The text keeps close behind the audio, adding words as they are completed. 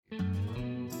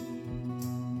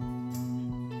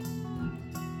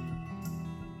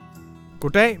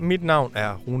Goddag, mit navn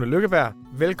er Rune Lykkeberg.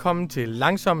 Velkommen til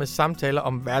Langsomme Samtaler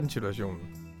om verdenssituationen.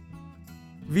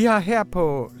 Vi har her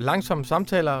på Langsomme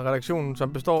Samtaler-redaktionen,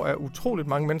 som består af utroligt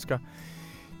mange mennesker,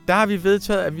 der har vi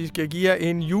vedtaget, at vi skal give jer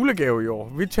en julegave i år.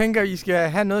 Vi tænker, at I skal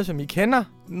have noget, som I kender,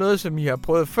 noget, som I har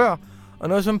prøvet før, og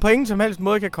noget, som på ingen som helst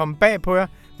måde kan komme bag på jer,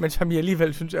 men som I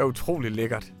alligevel synes er utroligt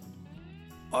lækkert.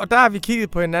 Og der har vi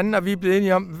kigget på hinanden, og vi er blevet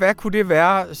enige om, hvad kunne det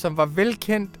være, som var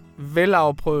velkendt,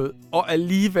 velafprøvet og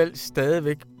alligevel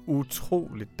stadigvæk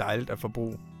utroligt dejligt at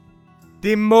forbruge.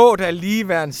 Det må da lige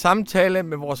være en samtale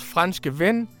med vores franske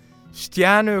ven,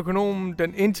 stjerneøkonomen,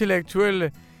 den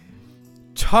intellektuelle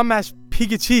Thomas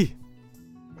Piketty.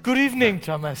 Good evening,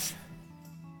 Thomas.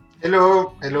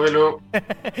 Hello.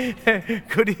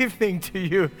 Good evening to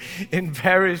you in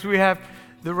Paris. We have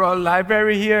the Royal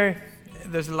Library here.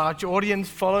 There's a large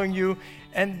audience following you.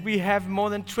 And we have more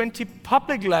than 20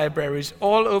 public libraries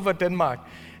all over Denmark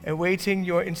awaiting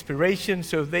your inspiration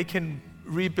so they can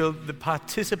rebuild the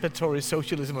participatory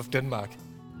socialism of Denmark.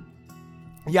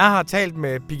 Jeg har talt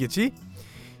med Piketty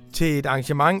til et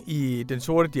arrangement i Den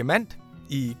Sorte Diamant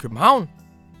i København.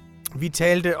 Vi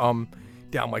talte om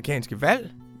det amerikanske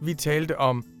valg, vi talte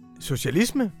om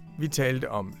socialisme, vi talte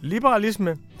om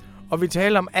liberalisme, og vi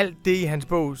talte om alt det i hans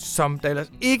bog, som der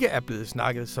ellers ikke er blevet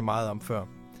snakket så meget om før.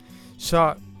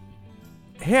 Så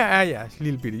her er jeres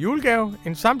lille bitte julegave,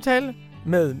 en samtale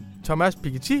med Thomas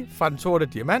Piketty fra Den Sorte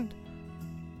Diamant.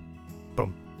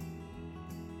 Bum.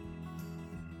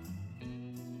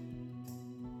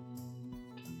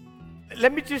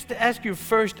 Let me just ask you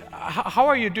first, how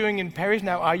are you doing in Paris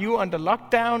now? Are you under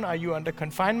lockdown? Are you under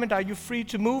confinement? Are you free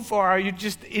to move? Or are you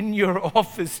just in your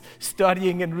office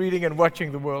studying and reading and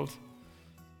watching the world?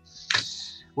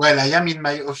 Well, I am in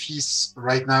my office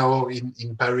right now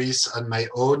in Paris on my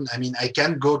own. I mean, I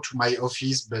can go to my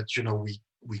office, but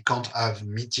we can't have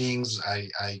meetings.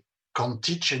 I can't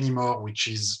teach anymore, which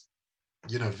is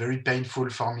very painful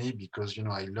for me because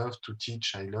I love to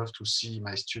teach. I love to see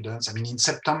my students. I mean, in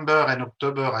September and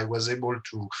October, I was able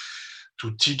to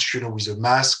teach, with a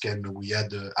mask, and we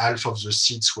had half of the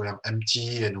seats were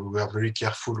empty, and we were very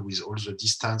careful with all the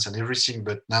distance and everything.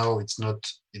 But now it's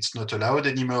not allowed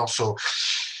anymore. So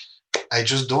I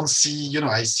just don't see,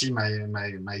 I see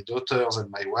my daughters and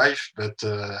my wife, but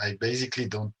I basically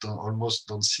almost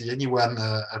don't see anyone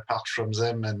apart from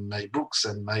them and my books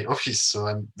and my office. So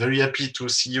I'm very happy to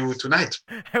see you tonight.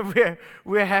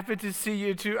 We're happy to see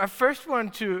you too. I first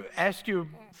want to ask you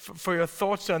for your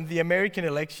thoughts on the American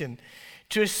election.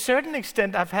 To a certain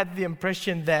extent, I've had the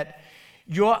impression that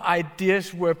your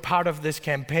ideas were part of this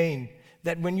campaign.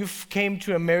 That when you came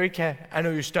to America, I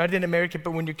know you studied in America,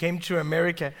 but when you came to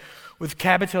America with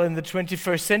capital in the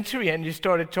 21st century and you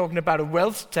started talking about a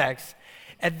wealth tax,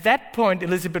 at that point,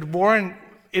 Elizabeth Warren,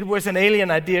 it was an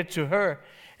alien idea to her.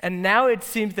 And now it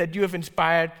seems that you have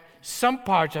inspired some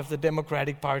parts of the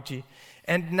Democratic Party.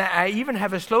 And now I even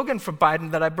have a slogan for Biden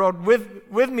that I brought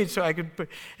with me so I could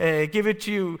give it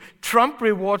to you. Trump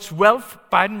rewards wealth,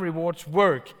 Biden rewards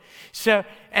work. So,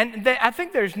 I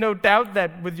think there's no doubt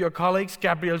that with your colleagues,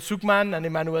 Gabriel Zucman and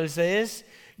Emmanuel Zayas,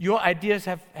 your ideas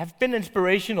have been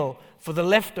inspirational for the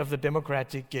left of the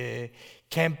Democratic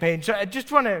campaign. So I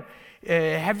just want to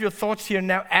have your thoughts here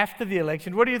now after the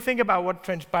election. What do you think about what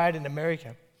transpired in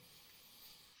America?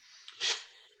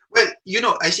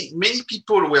 Well, I think many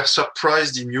people were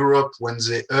surprised in Europe when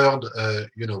they heard,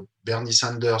 Bernie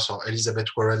Sanders or Elizabeth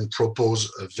Warren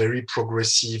propose a very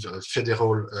progressive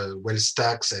federal wealth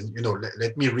tax. And,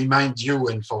 let me remind you,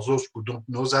 and for those who don't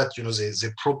know that, they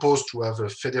proposed to have a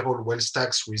federal wealth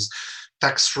tax with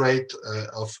tax rate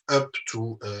of up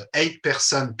to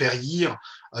 8% per year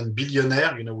on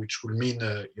billionaire, which will mean,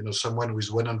 someone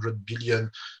with 100 billion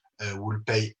will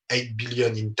pay 8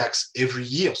 billion in tax every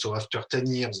year. So after 10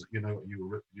 years, you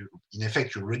in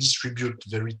effect, you redistribute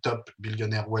very top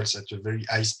billionaire wealth at a very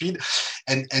high speed.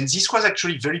 And this was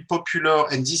actually very popular,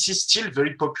 and this is still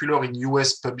very popular in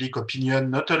US public opinion,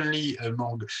 not only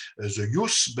among the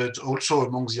youth, but also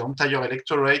among the entire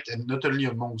electorate, and not only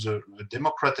among the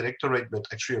Democrat electorate, but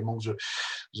actually among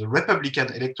the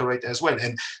Republican electorate as well.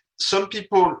 And some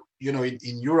people,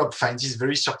 in Europe find this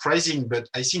very surprising, but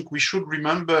I think we should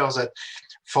remember that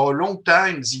for a long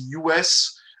time, the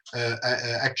US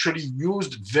actually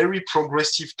used very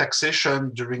progressive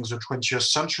taxation during the 20th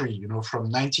century, from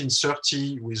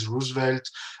 1930 with Roosevelt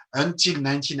until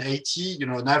 1980,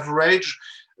 on average,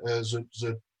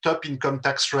 the top income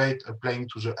tax rate applying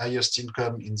to the highest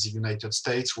income in the United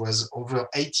States was over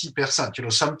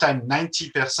 80%, sometimes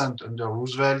 90% under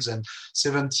Roosevelt and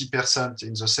 70%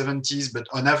 in the 70s. But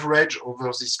on average, over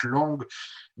this long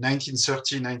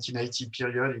 1930-1980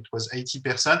 period, it was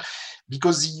 80%,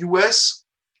 because the US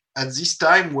at this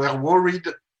time were worried,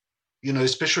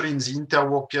 especially in the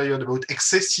interwar period, about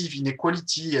excessive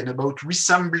inequality and about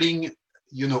resembling,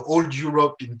 old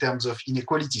Europe in terms of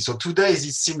inequality. So today,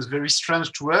 this seems very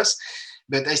strange to us,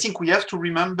 but I think we have to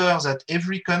remember that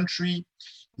every country,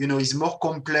 is more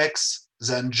complex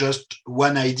than just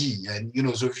one idea. And,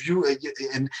 the view,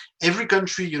 and every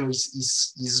country,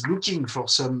 is looking for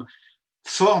some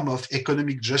form of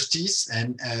economic justice,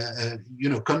 and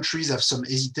countries have some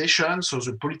hesitation, so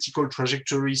the political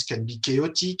trajectories can be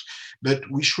chaotic, but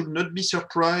we should not be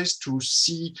surprised to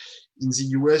see in the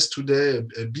US today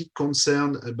a big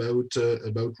concern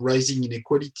about rising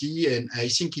inequality, and I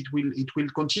think it will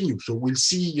continue. So we'll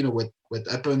see what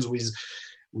happens with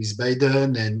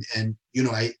Biden, and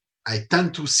I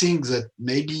tend to think that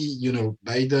maybe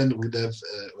Biden would have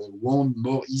won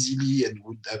more easily and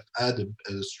would have had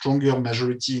a stronger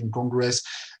majority in Congress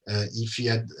if he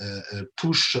had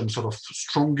pushed some sort of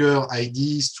stronger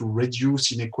ideas to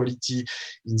reduce inequality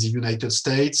in the United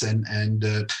States.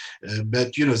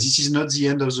 But this is not the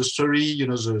end of the story.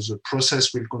 The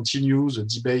process will continue. The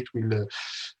debate will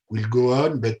go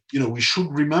on, but we should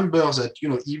remember that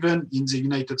even in the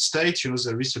United States,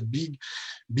 there is a big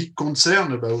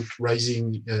concern about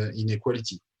rising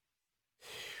inequality.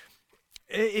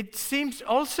 It seems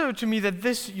also to me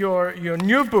that your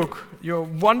new book, your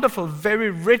wonderful, very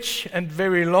rich and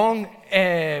very long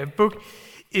book,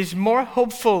 is more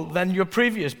hopeful than your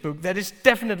previous book. That is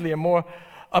definitely a more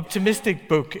optimistic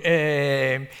book,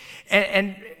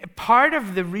 and part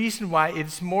of the reason why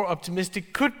it's more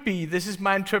optimistic could be, this is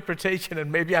my interpretation, and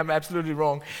maybe I'm absolutely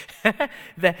wrong,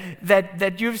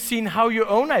 that you've seen how your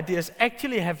own ideas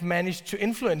actually have managed to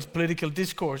influence political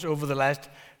discourse over the last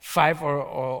 5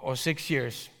 or 6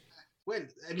 years. Well,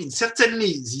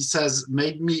 certainly this has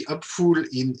made me hopeful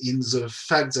in the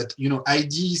fact that,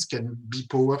 ideas can be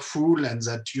powerful, and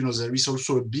that, there is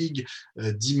also a big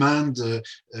demand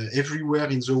everywhere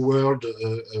in the world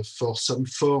for some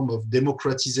form of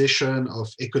democratization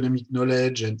of economic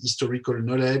knowledge and historical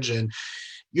knowledge. And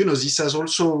this has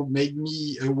also made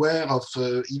me aware of,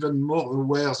 even more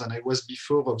aware than I was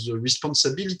before, of the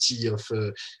responsibility of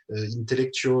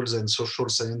intellectuals and social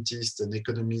scientists and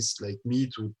economists like me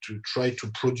to try to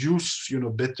produce,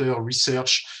 better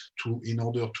research in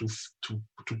order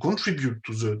to contribute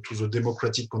to the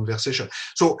democratic conversation.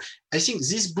 So I think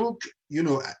this book,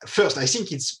 first, I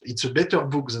think it's a better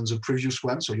book than the previous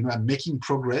one. So, I'm making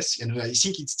progress, and I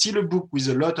think it's still a book with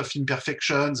a lot of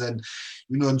imperfections, and,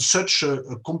 on such a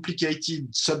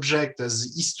complicated subject as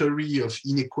the history of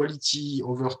inequality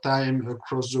over time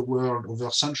across the world, over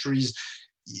centuries,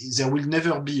 there will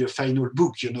never be a final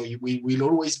book. We will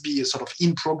always be a sort of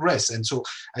in progress. And so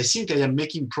I think I am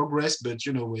making progress, but,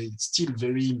 it's still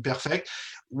very imperfect.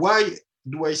 Why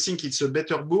do I think it's a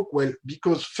better book? Well,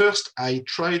 because first I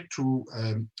try to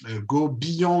go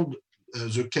beyond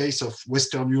the case of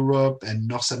Western Europe and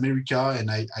North America,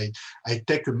 and I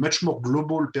take a much more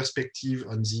global perspective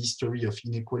on the history of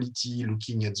inequality,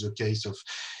 looking at the case of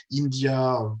India,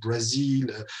 of Brazil,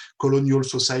 colonial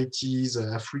societies,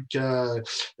 Africa,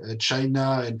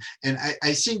 China, and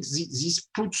I think this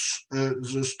puts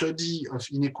the study of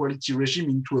inequality regime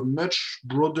into a much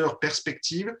broader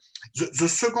perspective. The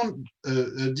second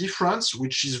difference,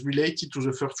 which is related to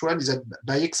the first one, is that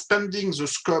by expanding the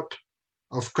scope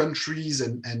of countries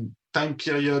and time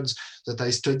periods that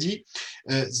I study,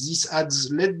 this has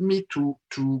led me to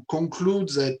conclude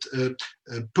that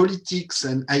politics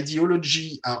and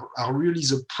ideology are really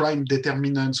the prime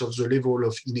determinants of the level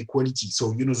of inequality.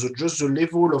 So, just the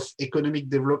level of economic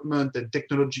development and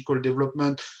technological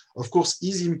development, of course,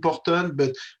 is important,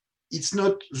 but it's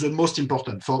not the most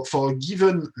important. For a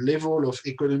given level of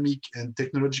economic and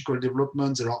technological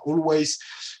development, there are always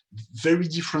very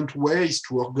different ways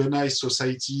to organize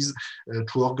societies,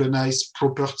 to organize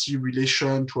property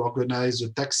relation, to organize the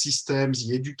tax system,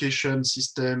 the education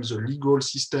system, the legal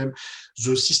system,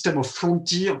 the system of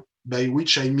frontier, by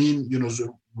which I mean,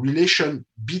 the relation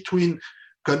between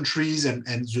countries and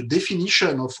the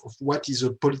definition of what is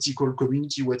a political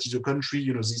community, what is a country,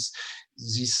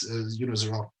 this,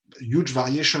 there are huge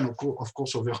variation, of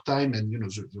course, over time, and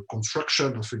the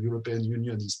construction of the European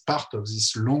Union is part of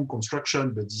this long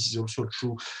construction, but this is also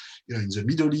true in the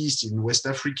Middle East, in West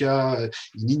Africa,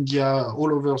 in India,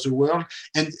 all over the world,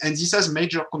 and this has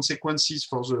major consequences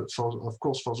for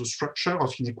the structure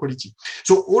of inequality.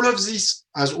 So all of this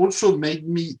has also made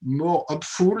me more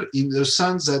hopeful in the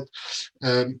sense that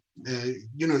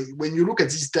when you look at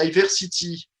this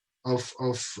diversity of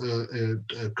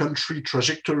country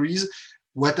trajectories,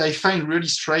 what I find really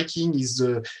striking is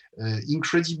the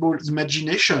incredible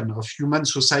imagination of human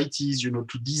societies,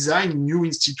 to design new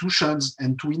institutions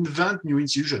and to invent new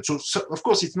institutions. So of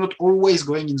course, it's not always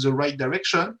going in the right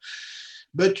direction,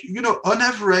 but on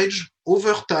average,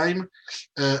 over time,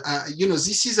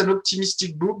 this is an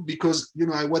optimistic book because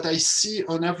what I see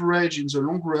on average in the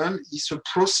long run is a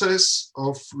process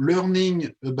of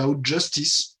learning about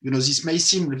justice. This may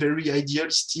seem very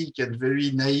idealistic and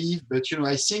very naive, but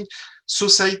I think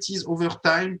societies over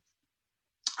time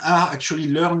are actually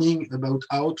learning about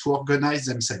how to organize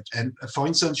themselves. And for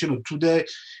instance, today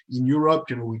in Europe,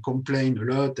 we complain a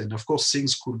lot, and of course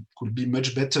things could be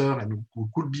much better and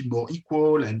could be more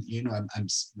equal. And I'm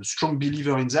a strong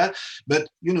believer in that. But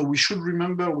we should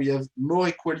remember we have more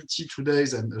equality today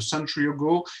than a century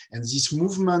ago, and this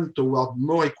movement toward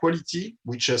more equality,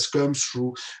 which has come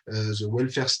through the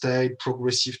welfare state,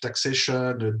 progressive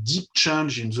taxation, a deep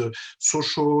change in the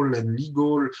social and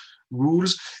legal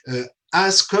rules,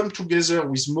 has come together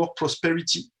with more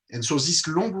prosperity. And so this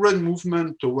long-run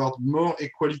movement toward more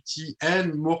equality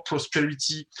and more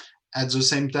prosperity at the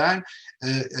same time,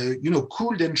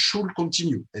 could and should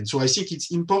continue. And so I think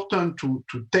it's important to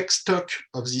take stock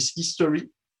of this history,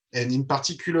 and in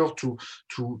particular to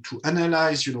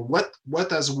analyze,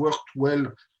 what has worked well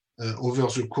over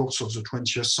the course of the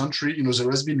 20th century. There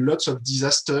has been lots of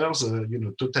disasters,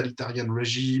 totalitarian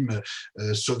regime,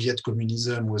 Soviet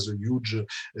communism was a huge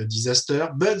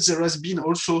disaster, but there has been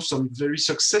also some very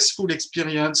successful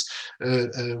experience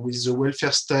with the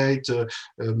welfare state,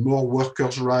 more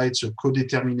workers' rights,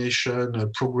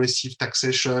 co-determination, progressive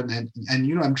taxation,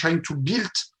 and I'm trying to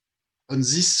build on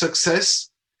this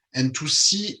success and to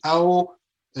see how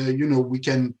we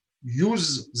can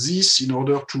use this in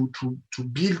order to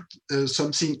build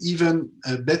something even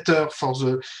better for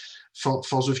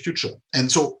the future.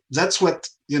 And so that's what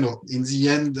in the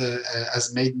end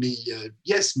has made me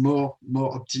more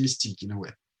optimistic in a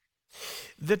way.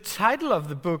 The title of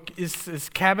the book is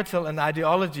Capital and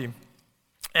Ideology,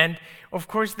 and of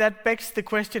course that begs the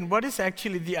question: what is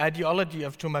actually the ideology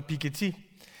of Thomas Piketty?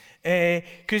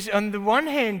 Because on the one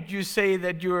hand, you say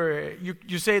that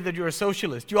you're a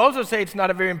socialist. You also say it's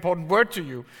not a very important word to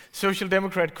you. Social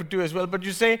Democrat could do as well. But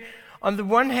you say, on the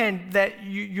one hand, that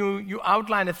you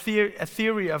outline a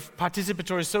theory of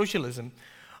participatory socialism.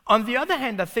 On the other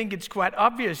hand, I think it's quite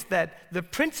obvious that the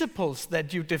principles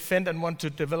that you defend and want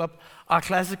to develop are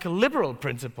classical liberal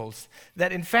principles.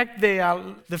 That in fact they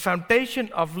are the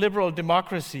foundation of liberal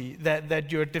democracy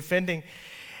that you're defending.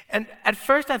 And at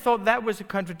first I thought that was a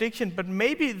contradiction, but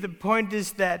maybe the point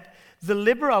is that the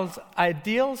liberals'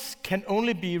 ideals can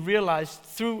only be realized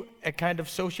through a kind of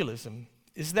socialism.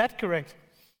 Is that correct?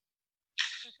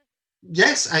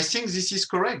 Yes, I think this is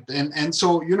correct. And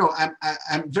so,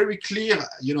 I'm very clear,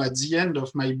 at the end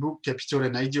of my book, Capital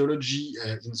and Ideology,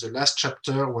 in the last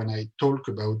chapter, when I talk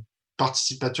about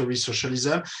participatory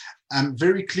socialism, I'm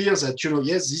very clear that,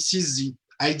 yes, this is the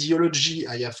ideology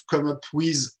I have come up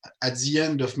with at the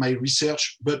end of my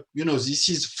research, but this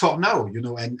is for now,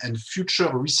 and future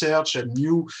research and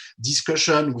new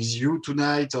discussion with you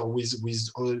tonight, or with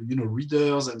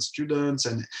readers and students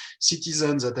and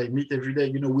citizens that I meet every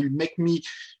day, will make me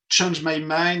change my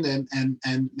mind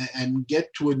and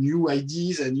get to a new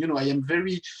ideas. And I am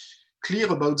very clear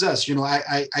about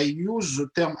that. I use the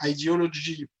term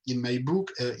ideology in my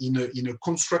book in a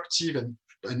constructive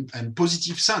and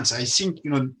positive sense. I think,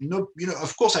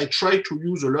 of course, I try to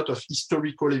use a lot of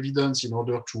historical evidence in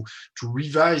order to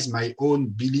revise my own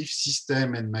belief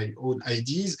system and my own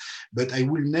ideas, but I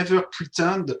will never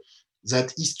pretend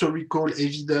that historical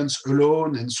evidence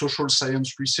alone and social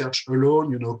science research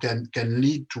alone, can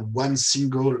lead to one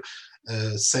single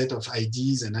set of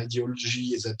ideas and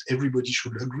ideology that everybody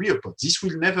should agree upon. This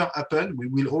will never happen. We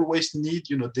will always need,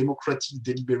 democratic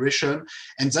deliberation.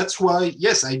 And that's why,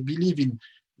 yes, I believe in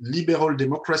liberal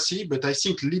democracy, but I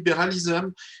think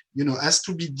liberalism, has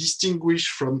to be distinguished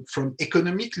from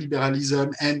economic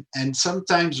liberalism and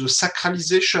sometimes the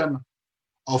sacralization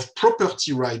of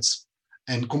property rights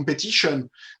and competition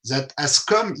that has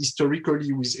come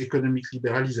historically with economic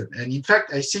liberalism. And in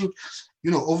fact, I think,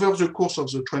 over the course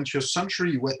of the 20th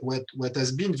century, what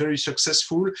has been very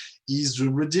successful is the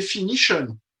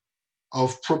redefinition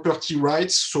of property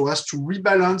rights so as to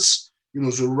rebalance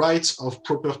the rights of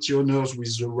property owners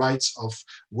with the rights of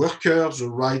workers, the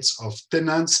rights of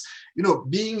tenants.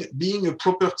 Being a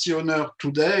property owner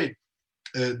today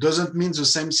doesn't mean the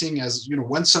same thing as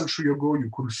 1 century ago. You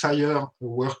could fire a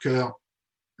worker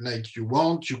like you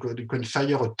want, you can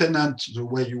fire a tenant the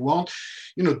way you want.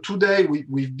 Today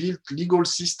we've built legal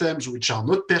systems which are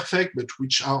not perfect, but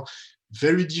which are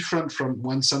very different from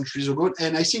 1 century ago.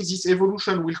 And I think this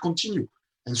evolution will continue.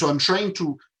 And so I'm trying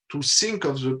to think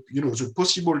of the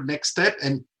possible next step.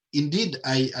 And indeed,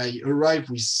 I arrive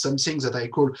with something that I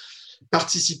call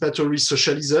participatory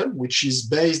socialism, which is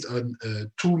based on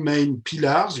 2 main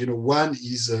pillars. One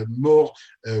is more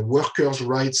workers'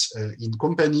 rights in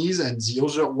companies, and the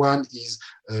other one is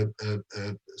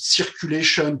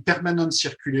permanent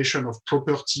circulation of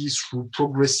property through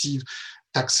progressive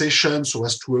taxation, so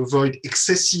as to avoid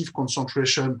excessive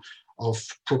concentration of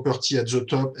property at the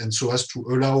top, and so as to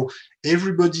allow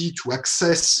everybody to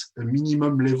access a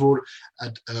minimum level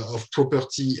of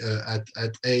property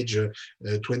at age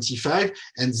 25.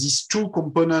 And these 2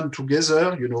 components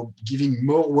together, giving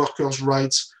more workers'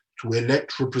 rights to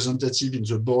elect representatives in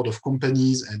the board of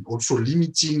companies, and also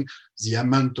limiting the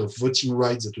amount of voting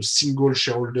rights that a single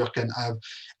shareholder can have.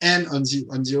 And on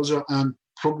the other hand,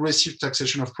 progressive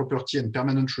taxation of property and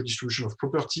permanent redistribution of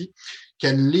property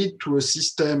can lead to a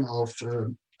system of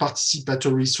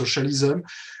participatory socialism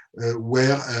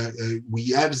where we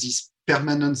have this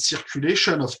permanent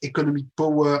circulation of economic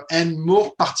power and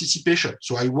more participation.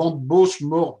 So I want both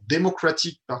more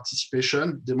democratic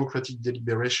participation, democratic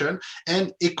deliberation,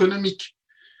 and economic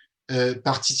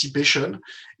participation,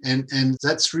 and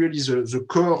that's really the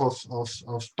core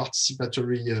of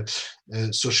participatory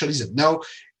socialism. Now,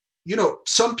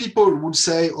 some people would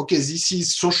say, okay, this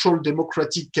is social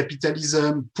democratic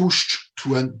capitalism pushed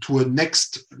to a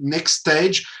next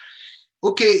stage.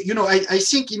 Okay, I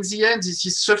think in the end, this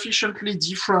is sufficiently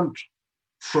different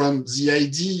from the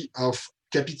idea of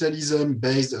capitalism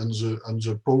based on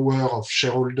the power of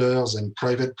shareholders and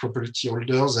private property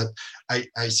holders that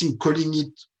I think calling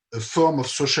it a form of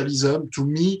socialism, to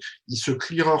me, is a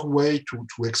clearer way to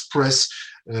express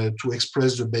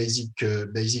the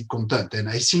basic content. And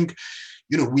I think,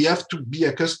 we have to be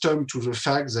accustomed to the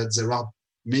fact that there are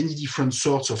many different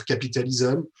sorts of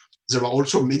capitalism. There are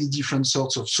also many different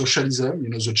sorts of socialism.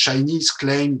 The Chinese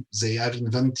claim they have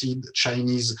invented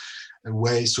Chinese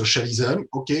way socialism.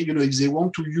 Okay, if they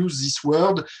want to use this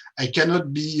word, I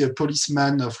cannot be a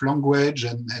policeman of language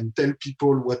and tell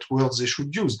people what words they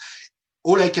should use.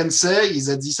 All I can say is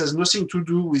that this has nothing to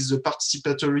do with the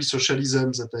participatory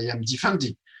socialism that I am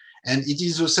defending. And it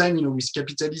is the same, with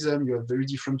capitalism. You have very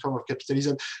different form of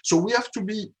capitalism. So we have to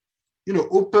be,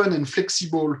 open and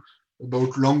flexible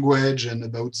about language and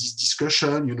about this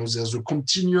discussion. There's a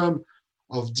continuum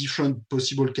of different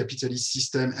possible capitalist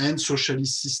system and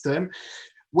socialist system.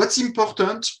 What's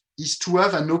important is to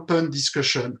have an open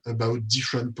discussion about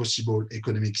different possible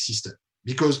economic systems,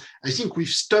 because I think we've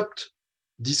stopped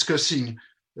discussing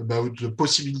about the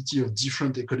possibility of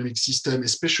different economic systems,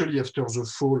 especially after the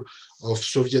fall of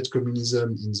Soviet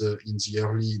communism in the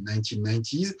early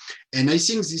 1990s. And I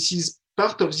think this is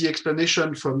part of the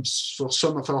explanation for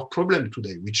some of our problems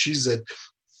today, which is that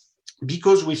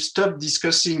because we've stopped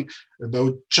discussing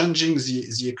about changing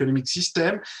the economic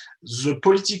system, the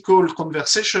political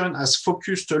conversation has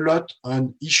focused a lot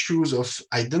on issues of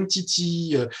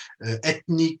identity,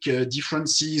 ethnic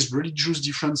differences, religious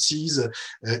differences.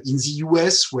 In the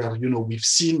US, where we've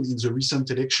seen in the recent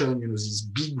election, this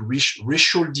big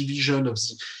racial division of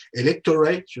the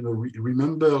electorate.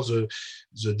 Remember the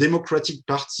Democratic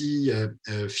Party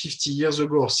 50 years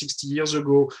ago or 60 years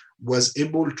ago was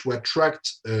able to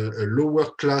attract a lower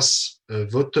class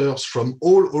voters from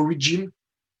all origin,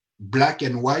 black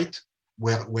and white,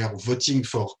 were voting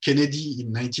for Kennedy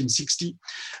in 1960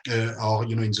 or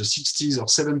in the 60s or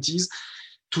 70s.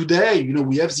 Today,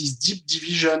 we have this deep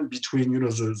division between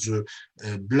the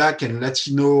black and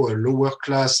Latino lower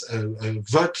class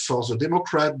vote for the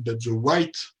Democrat, but the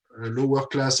white lower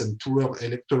class and poorer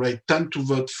electorate tend to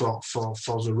vote for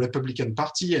the Republican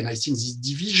Party. And I think this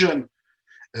division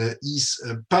is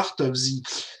part of the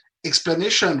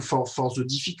explanation for the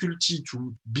difficulty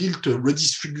to build a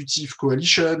redistributive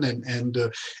coalition, and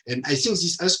I think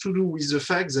this has to do with the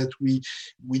fact that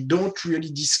we don't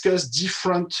really discuss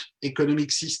different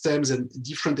economic systems and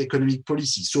different economic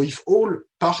policies. So if all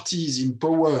parties in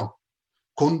power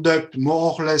conduct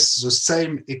more or less the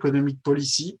same economic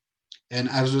policy and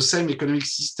have the same economic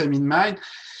system in mind,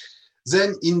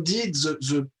 then indeed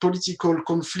the political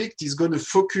conflict is going to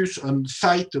focus on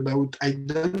fight about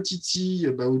identity,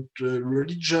 about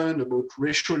religion, about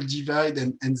racial divide,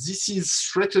 and this is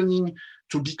threatening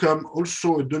to become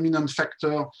also a dominant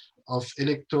factor of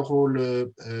electoral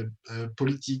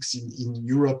politics in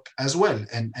Europe as well.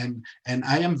 And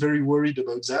I am very worried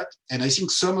about that. And I think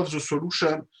some of the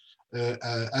solution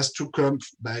has to come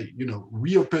by,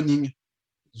 reopening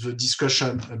the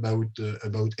discussion about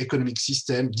economic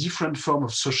system, different form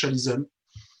of socialism.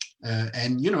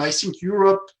 And, I think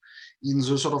Europe in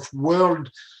the sort of world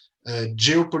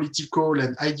geopolitical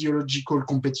and ideological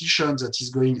competition that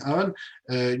is going on,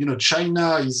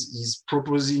 China is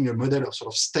proposing a model of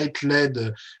sort of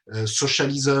state-led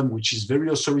socialism, which is very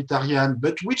authoritarian,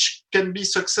 but which can be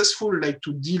successful, like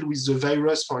to deal with the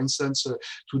virus, for instance,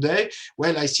 today.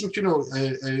 Well, I think,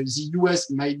 the US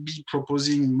might be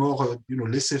proposing more,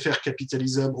 laissez-faire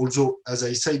capitalism, although, as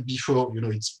I said before,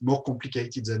 it's more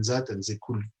complicated than that, and they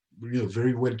could,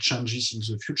 very well change this in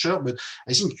the future. But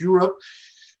I think Europe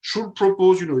should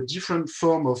propose, a different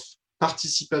form of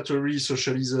participatory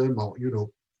socialism, or,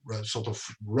 sort of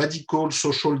radical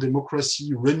social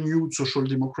democracy, renewed social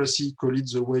democracy, call it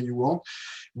the way you want,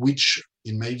 which,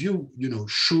 in my view,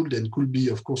 should and could be,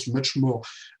 of course, much more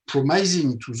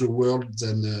promising to the world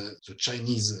than the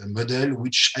Chinese model,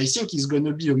 which I think is going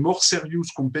to be a more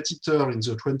serious competitor in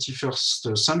the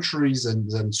 21st century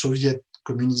than Soviet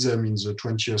communism in the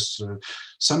 20th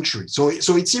century. So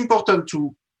it's important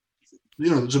to,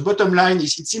 the bottom line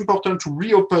is it's important to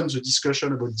reopen the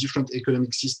discussion about different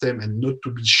economic system and not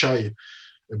to be shy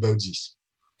about this.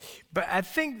 But I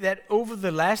think that over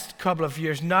the last couple of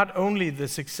years, not only the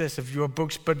success of your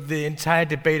books, but the entire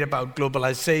debate about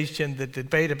globalization, the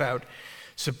debate about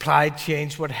supply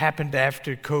chains, what happened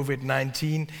after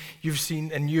COVID-19. You've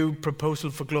seen a new proposal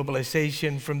for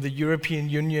globalization from the European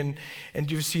Union,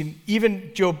 and you've seen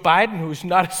even Joe Biden, who's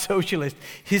not a socialist,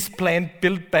 his plan,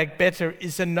 Build Back Better,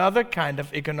 is another kind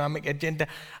of economic agenda.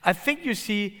 I think you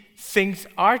see things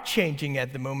are changing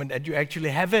at the moment, and you actually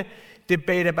have a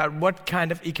debate about what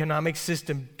kind of economic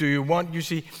system do you want. You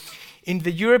see, in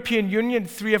the European Union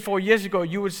 3 or 4 years ago,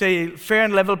 you would say fair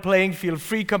and level playing field,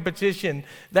 free competition.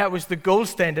 That was the gold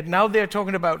standard. Now they're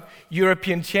talking about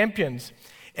European champions.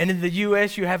 And in the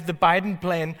US, you have the Biden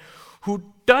plan, who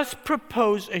does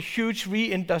propose a huge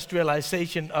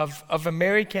reindustrialization of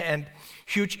America and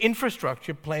huge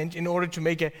infrastructure plans in order to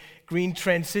make a green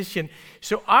transition.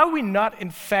 So are we not,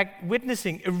 in fact,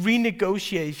 witnessing a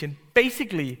renegotiation,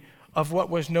 basically, of what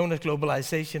was known as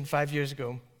globalization 5 years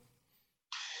ago?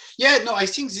 Yeah, no, I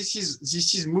think this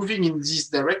is moving in this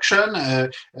direction.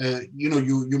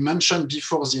 You mentioned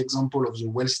before the example of the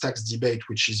wealth tax debate,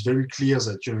 which is very clear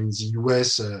that in the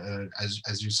US,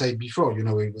 as you said before,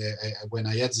 when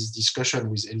I had this discussion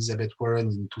with Elizabeth Warren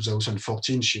in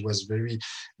 2014, she was very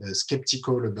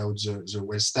skeptical about the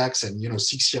wealth tax, and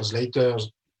 6 years later,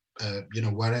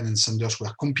 Warren and Sanders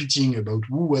were competing about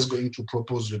who was going to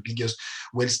propose the biggest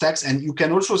wealth tax. And you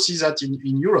can also see that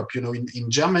in Europe,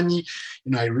 in Germany,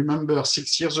 I remember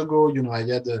 6 years ago, I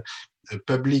had a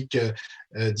public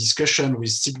discussion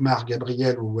with Sigmar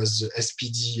Gabriel, who was the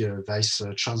SPD vice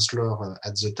chancellor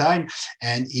at the time,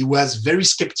 and he was very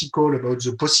skeptical about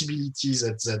the possibilities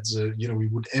that we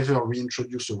would ever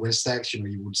reintroduce a wealth tax.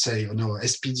 He would say, "Oh no, the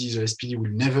SPD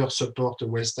will never support a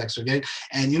wealth tax again."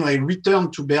 And I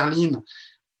returned to Berlin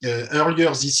earlier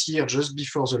this year, just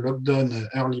before the lockdown,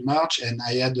 early March, and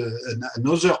I had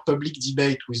another public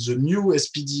debate with the new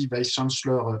SPD Vice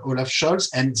Chancellor, Olaf Scholz,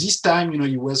 and this time,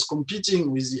 he was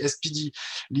competing with the SPD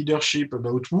leadership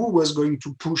about who was going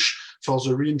to push for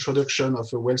the reintroduction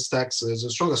of a wealth tax the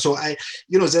strongest. So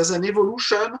there's an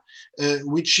evolution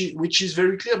which is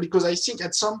very clear, because I think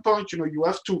at some point, you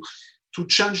have to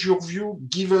change your view,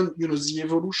 given the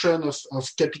evolution of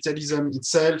capitalism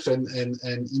itself and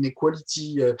inequality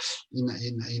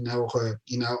in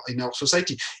our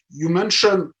society. You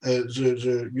mentioned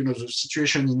the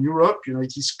situation in Europe.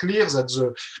 It is clear that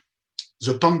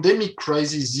the pandemic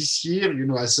crisis this year,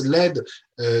 has led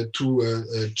to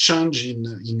a change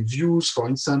in views, for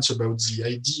instance, about the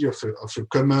idea of a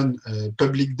common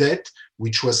public debt,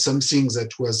 which was something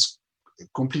that was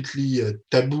completely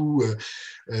taboo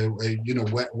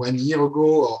 1 year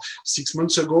ago or 6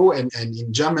 months ago, and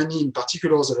in Germany in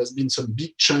particular there has been some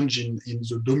big change in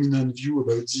the dominant view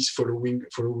about this following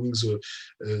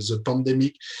the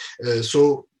pandemic.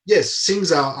 So yes,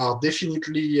 things are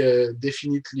definitely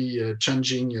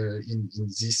changing in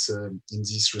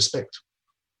this respect.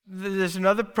 There's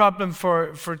another problem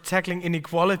for tackling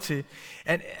inequality.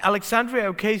 And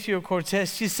Alexandria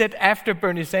Ocasio-Cortez, she said after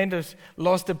Bernie Sanders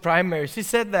lost the primary, she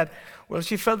said that, well,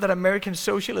 she felt that American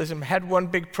socialism had one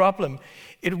big problem.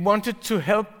 It wanted to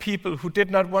help people who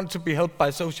did not want to be helped by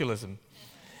socialism.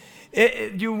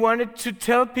 You wanted to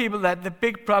tell people that the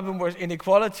big problem was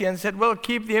inequality and said, well,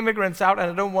 keep the immigrants out,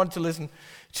 and I don't want to listen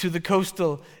to the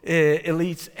coastal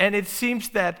elites. And it seems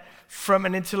that from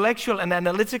an intellectual and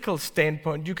analytical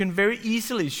standpoint, you can very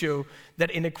easily show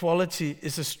that inequality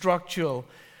is a structural,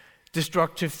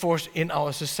 destructive force in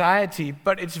our society,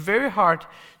 but it's very hard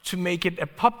to make it a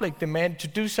public demand to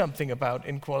do something about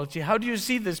inequality. How do you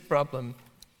see this problem?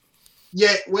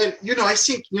 Yeah, well, I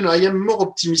think, I am more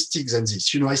optimistic than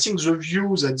this. I think the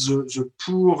view that the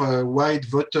poor white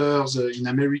voters in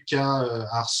America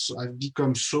have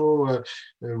become so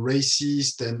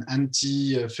racist and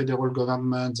anti-federal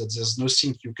government that there's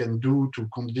nothing you can do to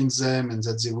convince them, and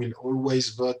that they will always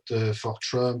vote for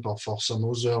Trump or for some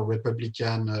other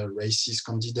Republican racist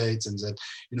candidates, and that,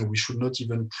 we should not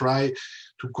even try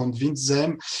to convince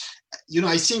them.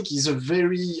 I think is a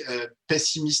very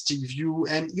pessimistic view.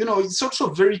 And, it's also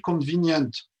very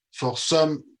convenient for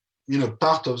some,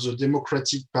 part of the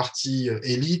Democratic Party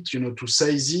elite, to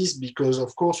say this, because,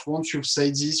 of course, once you've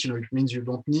said this, it means you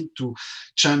don't need to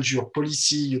change your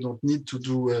policy. You don't need to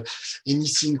do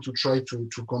anything to try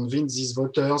to convince these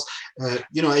voters.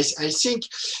 I think,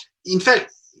 in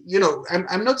fact,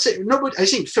 I'm not saying nobody. I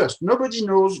think first, nobody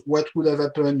knows what would have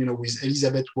happened, with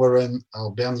Elizabeth Warren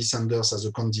or Bernie Sanders as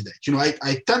a candidate.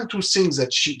 I tend to think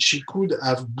that she could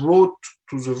have brought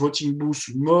to the voting booth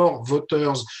more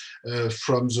voters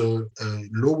from the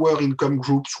lower income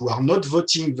groups who are not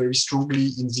voting very strongly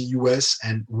in the US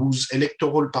and whose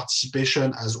electoral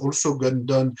participation has also gone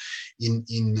down in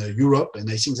Europe. And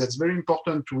I think that's very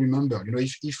important to remember.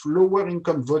 If lower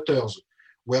income voters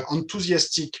were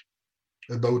enthusiastic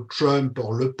about Trump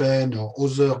or Le Pen or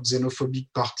other xenophobic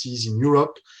parties in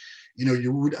Europe,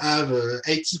 you would have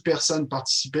 80%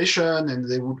 participation, and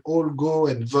they would all go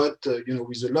and vote,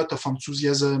 with a lot of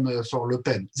enthusiasm for Le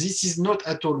Pen. This is not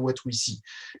at all what we see,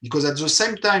 because at the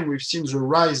same time we've seen the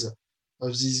rise of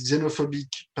these xenophobic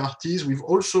parties, we've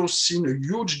also seen a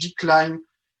huge decline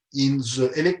in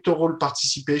the electoral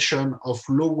participation of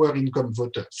lower income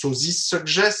voters. So this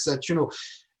suggests that,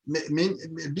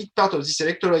 a big part of this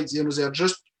electorate, they are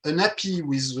just unhappy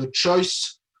with the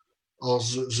choice or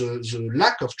the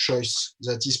lack of choice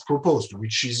that is proposed,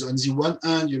 which is on the one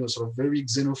hand, sort of very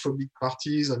xenophobic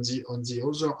parties, on the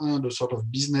other hand, a sort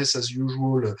of business as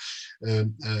usual,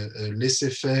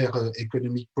 laissez-faire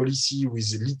economic policy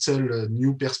with little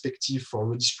new perspective for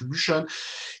redistribution.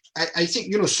 I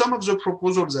think, some of the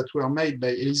proposals that were made by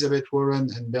Elizabeth Warren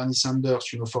and Bernie Sanders,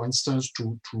 for instance,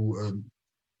 to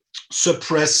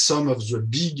suppress some of the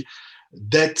big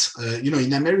debt.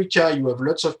 In America, you have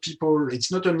lots of people,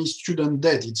 it's not only student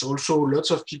debt, it's also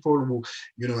lots of people who,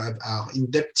 are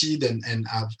indebted and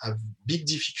have big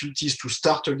difficulties to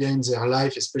start again their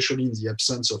life, especially in the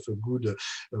absence of a good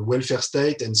welfare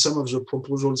state. And some of the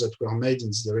proposals that were made in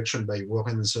this direction by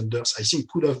Warren and Sanders, I think,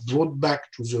 could have brought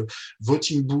back to the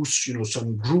voting booth,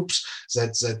 some groups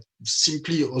that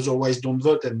simply otherwise don't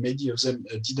vote, and many of them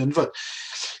didn't vote.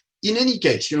 In any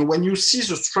case, when you see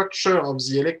the structure of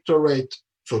the electorate,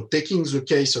 so taking the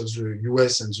case of the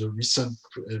US and the recent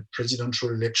presidential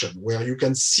election, where you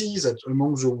can see that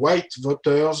among the white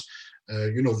voters,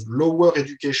 lower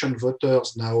education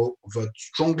voters now vote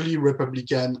strongly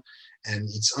Republican, and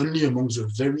it's only among the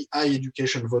very high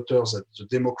education voters that the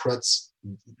Democrats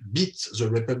beat the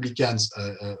Republicans,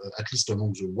 at least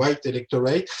among the white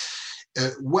electorate.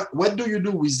 What do you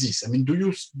do with this? I mean,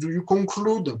 do you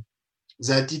conclude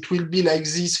that it will be like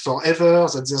this forever,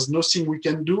 that there's nothing we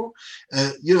can do?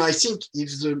 I think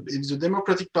if the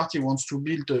Democratic Party wants to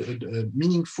build a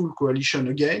meaningful coalition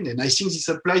again, and I think this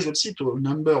applies also to a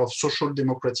number of social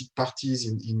democratic parties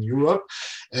in Europe,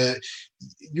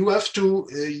 you have to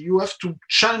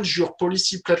change your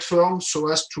policy platform so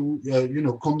as to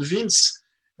convince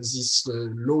this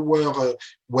lower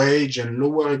wage and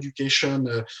lower education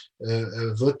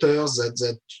voters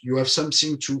that you have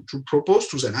something to propose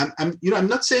to them. I'm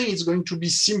not saying it's going to be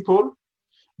simple,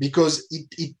 because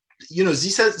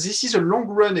this is a long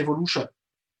run evolution.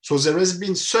 So there has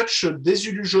been such a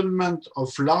disillusionment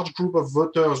of large group of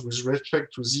voters with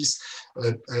respect to these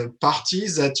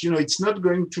parties that it's not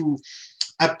going to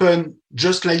happen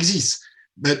just like this.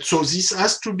 But so this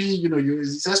has to be,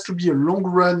 this has to be a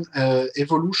long-run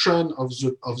evolution of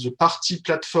the party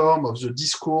platform, of the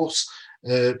discourse,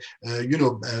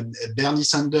 Bernie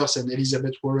Sanders and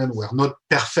Elizabeth Warren were not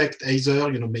perfect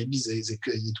either. Maybe it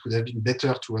could have been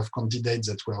better to have candidates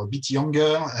that were a bit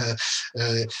younger,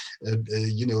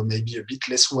 maybe a bit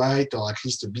less white, or at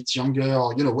least a bit younger,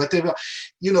 or whatever.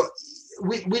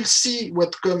 We'll see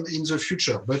what comes in the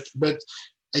future. But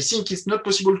I think it's not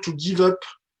possible to give up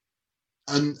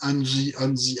on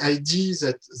the idea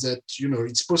that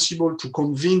it's possible to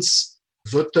convince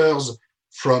voters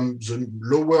from the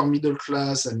lower middle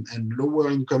class and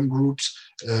lower income groups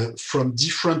from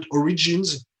different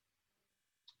origins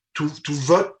to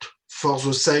vote for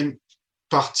the same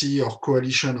party or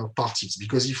coalition of parties.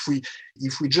 Because if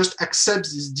we just accept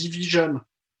this division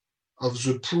of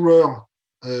the poorer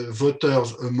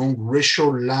voters among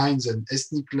racial lines and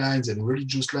ethnic lines and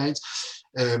religious lines,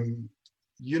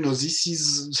 this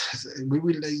is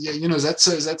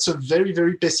that's a very,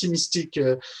 very pessimistic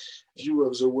view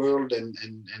of the world and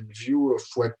view of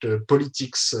what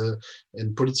politics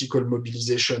and political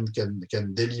mobilization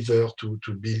can deliver to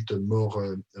build a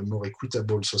more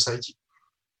equitable society.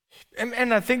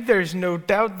 And I think there is no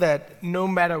doubt that no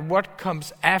matter what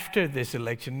comes after this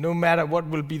election, no matter what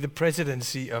will be the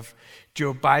presidency of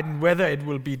Joe Biden, whether it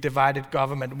will be divided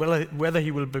government, whether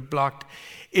he will be blocked,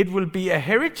 it will be a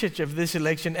heritage of this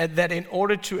election that in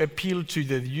order to appeal to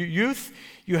the youth,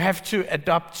 you have to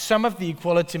adopt some of the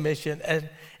equality measures.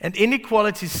 And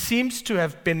inequality seems to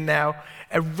have been now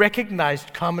a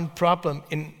recognized common problem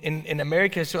in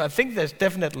America. So I think there's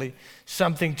definitely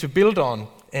something to build on.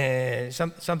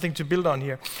 Something to build on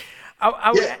here.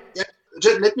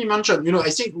 Just let me mention, I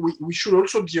think we should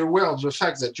also be aware of the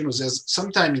fact that, there's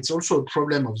sometimes it's also a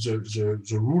problem of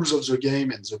the rules of the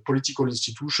game and the political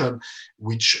institution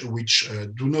which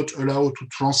do not allow to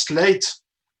translate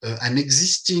an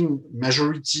existing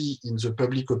majority in the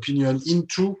public opinion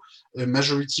into a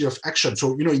majority of action.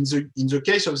 So, in the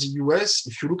case of the US,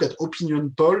 if you look at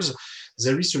opinion polls,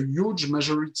 there is a huge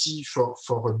majority for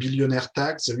a billionaire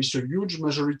tax. There is a huge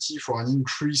majority for an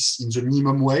increase in the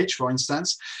minimum wage, for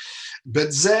instance.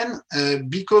 But then,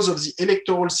 because of the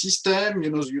electoral system,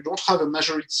 you don't have a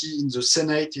majority in the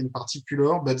Senate in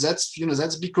particular. But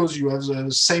that's because you have the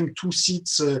same 2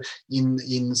 seats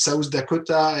in South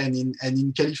Dakota and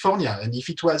in California. And if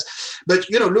it was, but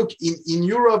look, in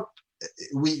Europe,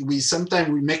 we sometimes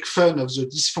make fun of the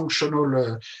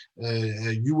dysfunctional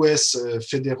US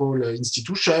federal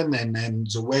institution and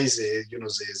the way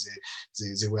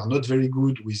they were not very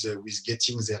good with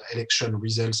getting their election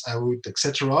results out,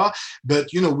 etc. But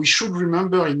we should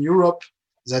remember in Europe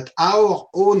that our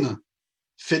own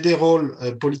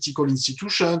federal political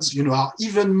institutions, are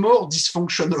even more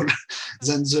dysfunctional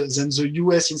than the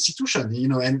US institution.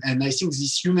 And I think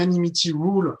this unanimity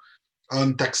rule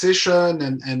on taxation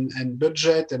and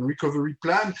budget and recovery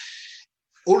plan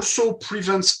also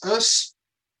prevents us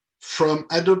from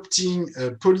adopting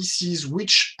policies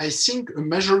which I think a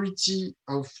majority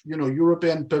of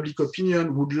European public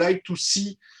opinion would like to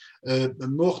see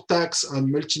more tax on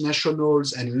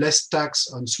multinationals and less tax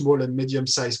on small and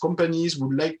medium-sized companies,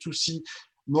 would like to see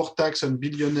more tax on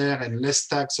billionaires and less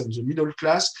tax on the middle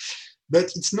class. But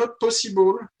it's not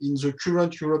possible in the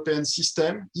current European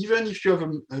system, even if you have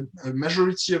a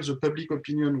majority of the public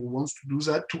opinion who wants to do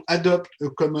that, to adopt a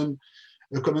common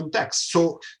tax.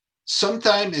 So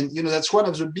sometimes, and that's one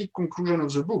of the big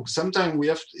conclusions of the book, sometimes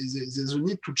there's a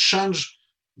need to change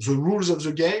the rules of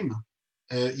the game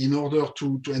in order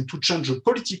to change the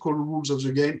political rules of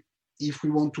the game if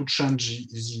we want to change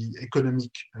the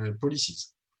economic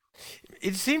policies.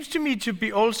 It seems to me to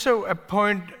be also a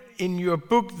point in your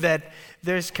book that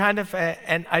there's kind of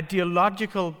an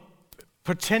ideological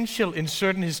potential in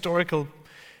certain historical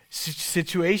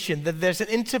situation, that there's an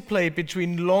interplay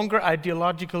between longer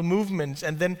ideological movements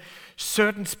and then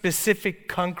certain specific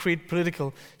concrete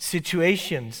political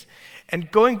situations. And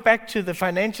going back to the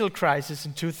financial crisis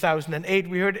in 2008,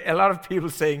 we heard a lot of people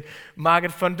saying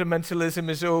market fundamentalism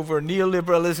is over,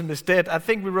 neoliberalism is dead. I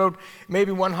think we wrote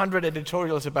maybe 100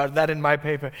 editorials about that in my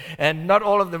paper, and not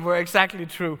all of them were exactly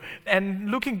true. And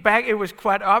looking back, it was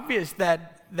quite obvious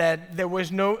that there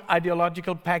was no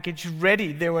ideological package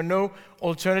ready. There were no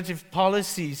alternative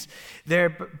policies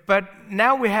there. But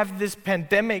now we have this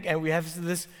pandemic and we have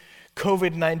this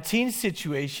COVID-19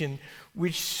 situation,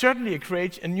 which certainly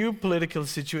creates a new political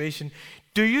situation.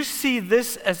 Do you see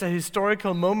this as a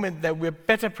historical moment that we're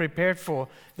better prepared for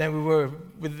than we were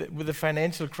with the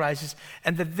financial crisis,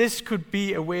 and that this could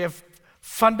be a way of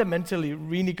fundamentally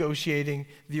renegotiating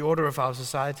the order of our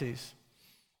societies?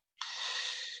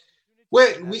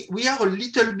 Well, we are a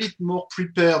little bit more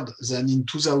prepared than in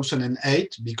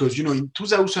 2008 because, in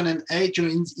 2008,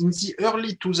 in the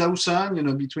early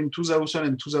 2000, between 2000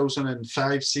 and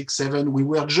 2005, 6, 7, we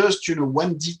were just,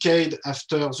 one decade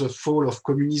after the fall of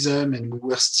communism, and we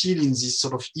were still in this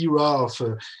sort of era of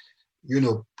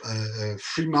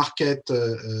free market,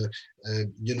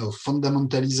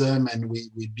 fundamentalism, and we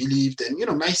believed, and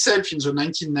myself in the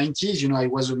 1990s, I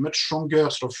was a much stronger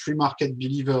sort of free market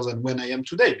believer than when I am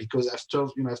today, because after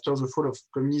the fall of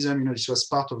communism, this was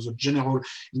part of the general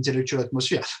intellectual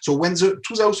atmosphere. So when the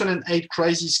 2008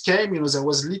 crisis came, there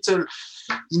was little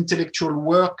intellectual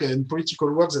work and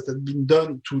political work that had been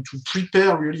done to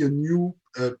prepare really a new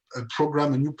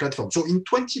program, a new platform. So in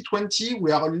 2020,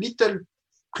 we are a little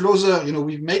closer,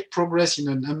 we've made progress in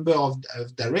a number of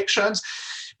directions,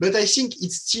 but I think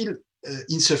it's still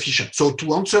insufficient. So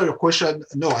to answer your question,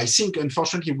 no, I think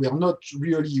unfortunately we are not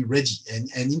really ready.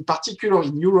 And in particular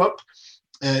in Europe,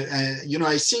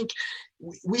 I think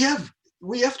we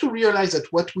have to realize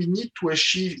that what we need to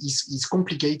achieve is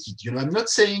complicated. I'm not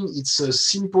saying it's a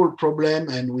simple problem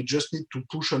and we just need to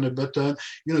push on a button.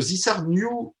 These are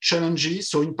new challenges.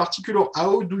 So in particular,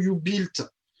 how do you build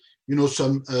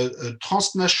some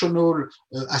transnational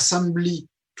assembly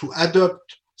to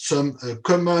adopt some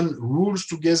common rules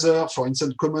together, for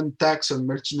instance, common tax on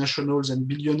multinationals and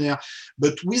billionaires,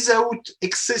 but without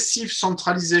excessive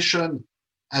centralization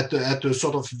at a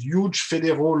sort of huge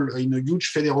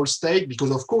federal state,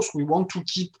 because of course we want to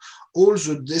keep all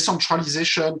the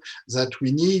decentralization that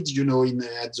we need,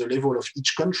 at the level of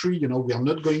each country. We are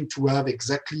not going to have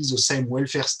exactly the same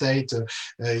welfare state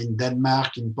in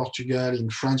Denmark, in Portugal, in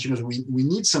France. We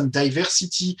need some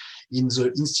diversity in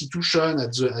the institution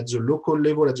at the local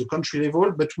level, at the country level,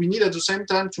 but we need at the same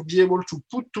time to be able to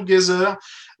put together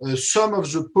some of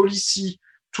the policy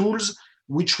tools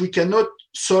which we cannot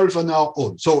solve on our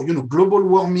own. So, global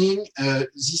warming,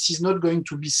 this is not going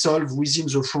to be solved within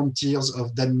the frontiers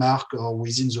of Denmark or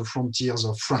within the frontiers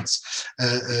of France.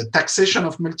 Taxation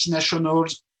of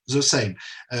multinationals, the same.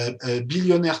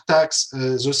 Billionaire tax,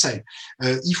 the same.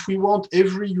 If we want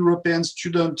every European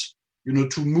student,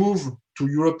 to move to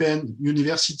European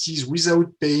universities without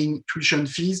paying tuition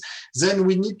fees, then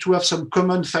we need to have some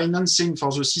common financing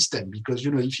for the system, because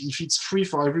if it's free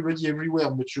for everybody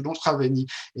everywhere, but you don't have any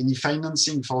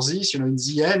financing for this, in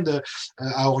the end,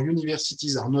 our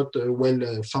universities are not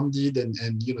well funded, and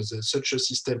such a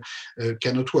system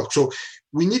cannot work. So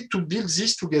we need to build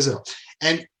this together.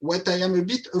 And what I am a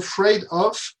bit afraid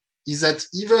of is that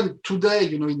even today,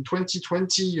 in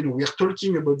 2020, we are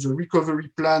talking about the recovery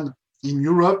plan in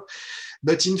Europe,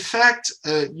 but in fact,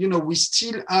 we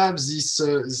still have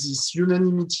this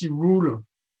unanimity rule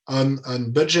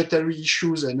on budgetary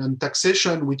issues and on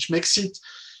taxation, which makes it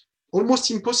almost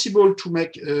impossible to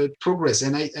make progress.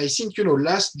 And I think,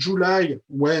 last July,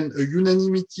 when a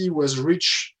unanimity was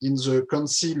reached in the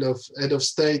Council of Head of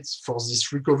States for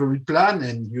this recovery plan,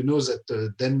 and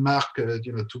that Denmark,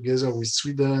 together with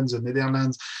Sweden, the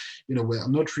Netherlands, were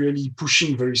not really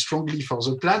pushing very strongly for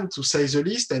the plan, to say the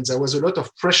least. And there was a lot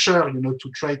of pressure, to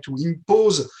try to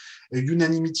impose a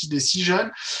unanimity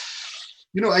decision.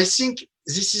 I think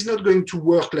this is not going to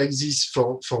work like this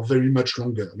for very much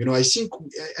longer. I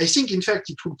think in fact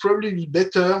it would probably be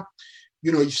better,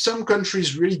 if some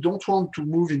countries really don't want to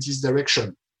move in this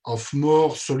direction of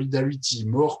more solidarity,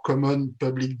 more common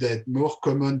public debt, more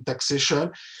common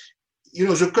taxation.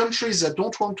 The countries that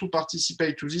don't want to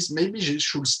participate to this, maybe they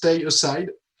should stay aside.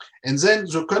 And then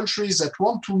the countries that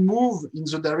want to move in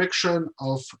the direction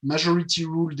of majority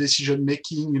rule decision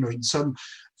making, in some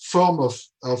form of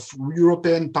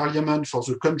European Parliament for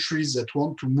the countries that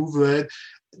want to move ahead,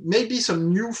 maybe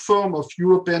some new form of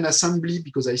European Assembly,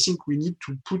 because I think we need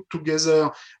to put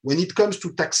together, when it comes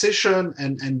to taxation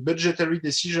and budgetary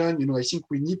decision, I think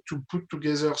we need to put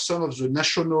together some of the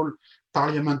national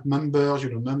parliament members,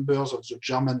 members of the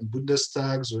German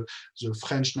Bundestag, the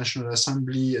French National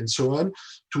Assembly, and so on,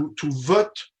 to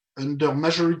vote under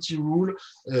majority rule,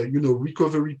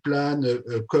 recovery plan,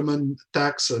 common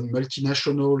tax on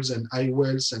multinationals and high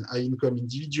wealth and high income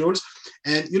individuals.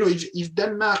 And, if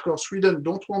Denmark or Sweden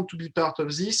don't want to be part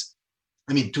of this,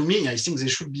 to me, I think they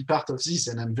should be part of this,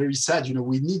 and I'm very sad.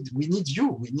 We need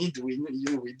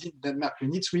Denmark, we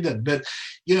need Sweden. But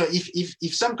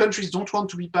if some countries don't want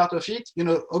to be part of it,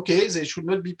 okay, they should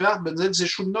not be part, but then they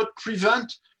should not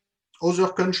prevent other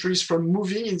countries from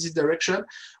moving in this direction,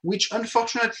 which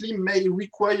unfortunately may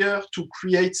require to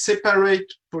create separate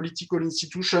political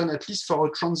institutions, at least for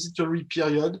a transitory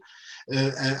period.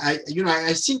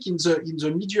 I think in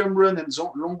the medium run and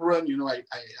the long run,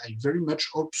 I very much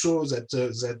hope so that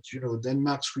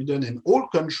Denmark, Sweden, and all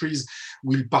countries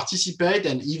will participate,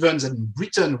 and even that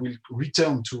Britain will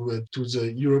return to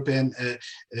the European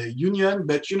Union.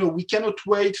 But we cannot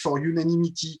wait for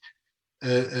unanimity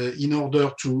in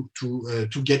order to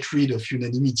get rid of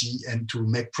unanimity and to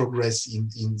make progress in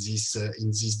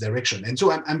this direction. And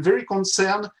so I'm very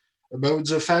concerned about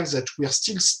the fact that we are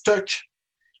still stuck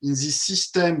in this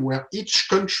system where each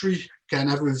country can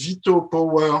have a veto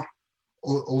power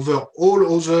over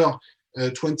all other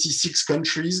 26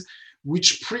 countries,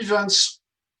 which prevents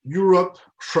Europe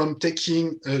from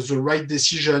taking the right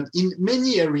decision in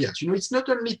many areas. It's not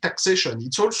only taxation,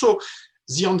 it's also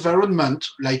the environment.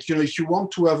 Like, if you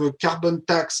want to have a carbon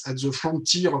tax at the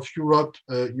frontier of Europe,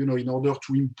 in order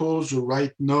to impose the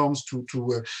right norms to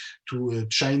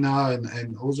China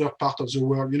and other parts of the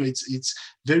world, it's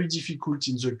very difficult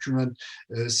in the current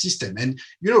system. And,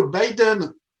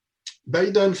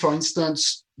 Biden, for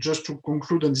instance, just to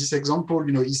conclude on this example,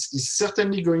 is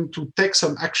certainly going to take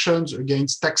some actions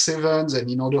against tax havens and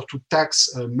in order to tax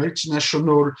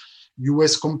multinational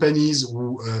US companies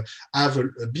who have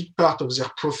a big part of their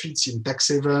profits in tax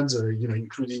havens,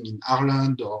 including in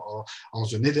Ireland or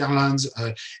the Netherlands.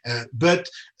 But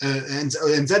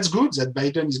that's good that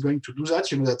Biden is going to do that.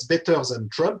 That's better than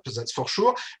Trump, that's for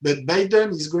sure. But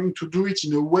Biden is going to do it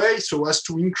in a way so as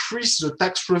to increase the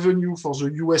tax revenue for the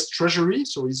US Treasury.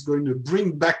 So he's going to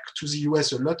bring back to the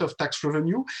US a lot of tax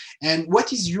revenue. And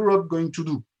what is Europe going to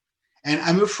do? And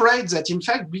I'm afraid that, in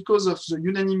fact, because of the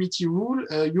unanimity rule,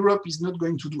 Europe is not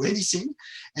going to do anything,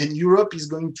 and Europe is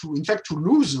going to, in fact, to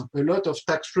lose a lot of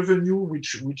tax revenue,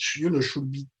 which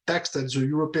should be taxed at the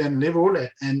European level,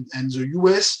 and the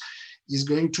US is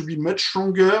going to be much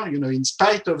stronger, in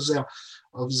spite of their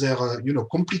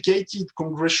complicated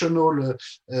congressional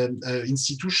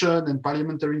institution and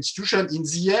parliamentary institution. In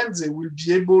the end, they will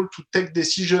be able to take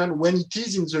decision when it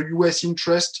is in the US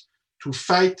interest to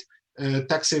fight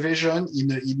tax evasion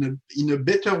in a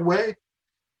better way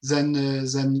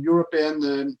than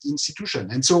European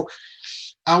institution. And so,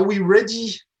 are we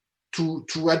ready to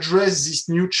address these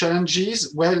new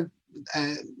challenges? Well,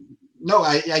 no.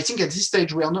 I think at this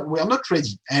stage we are not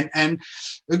ready. And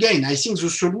again, I think the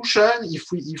solution,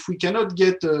 if we cannot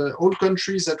get all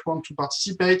countries that want to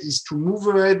participate, is to move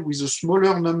ahead with a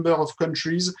smaller number of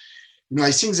countries.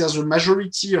 I think there's a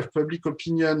majority of public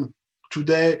opinion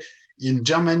today in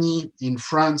Germany, in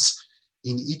France,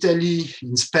 in Italy,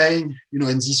 in Spain,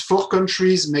 and these 4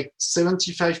 countries make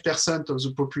 75% of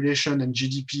the population and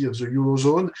GDP of the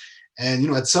Eurozone.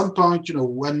 And, at some point,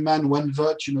 one man, one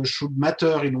vote, should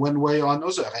matter in one way or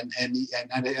another. And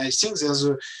I think there's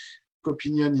a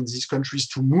opinion in these countries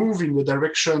to move in the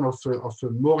direction of a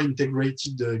more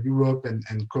integrated Europe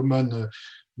and common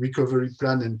recovery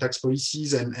plan and tax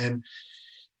policies. And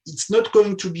it's not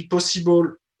going to be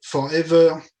possible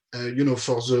forever,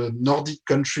 for the Nordic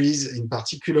countries in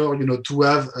particular, to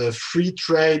have free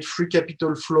trade, free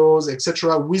capital flows,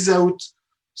 etc., without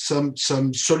some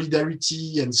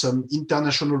solidarity and some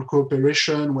international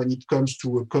cooperation when it comes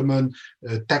to a common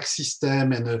tax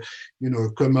system and a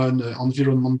common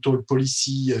environmental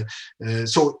policy.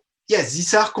 So yes,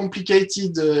 these are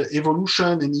complicated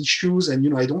evolution and issues,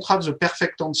 and I don't have the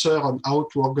perfect answer on how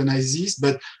to organize this,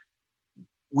 but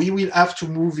we will have to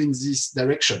move in this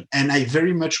direction. And I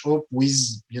very much hope with,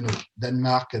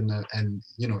 Denmark and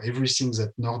everything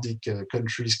that Nordic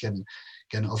countries can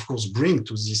of course bring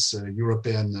to this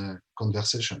European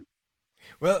conversation.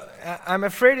 Well, I'm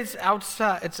afraid it's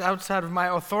outside of my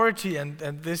authority and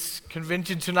this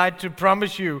convention tonight to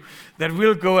promise you that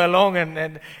we'll go along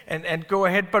and go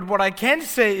ahead. But what I can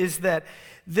say is that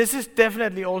this is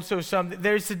definitely also something,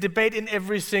 there is a debate in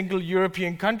every single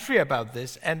European country about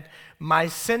this. And my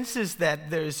sense is that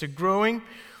there is a growing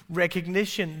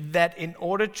recognition that in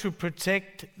order to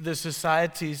protect the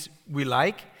societies we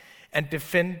like and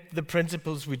defend the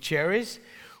principles we cherish,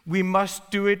 we must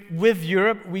do it with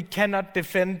Europe. We cannot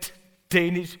defend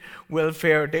Danish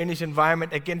welfare, Danish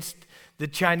environment against the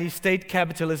Chinese state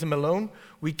capitalism alone.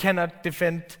 We cannot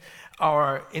defend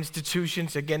our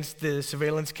institutions against the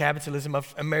surveillance capitalism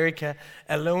of America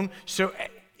alone. So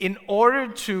in order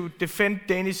to defend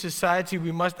Danish society,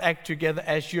 we must act together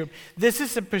as Europe. This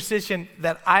is a position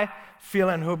that I feel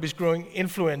and hope is growing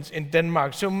influence in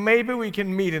Denmark. So maybe we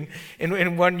can meet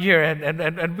in 1 year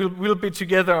and we'll be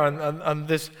together on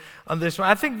this one.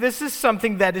 I think this is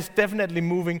something that is definitely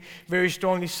moving very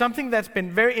strongly. Something that's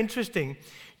been very interesting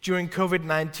during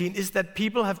COVID-19 is that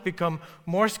people have become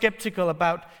more skeptical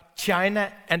about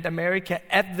China and America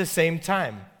at the same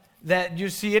time. That you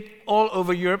see it all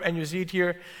over Europe and you see it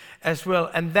here as well.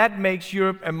 And that makes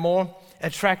Europe a more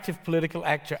attractive political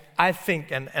actor, I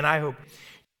think, and I hope.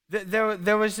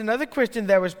 There was another question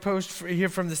that was posed here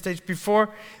from the stage before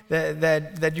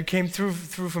that you came through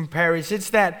from Paris. It's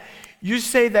that you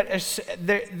say that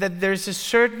there's a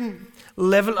certain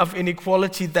level of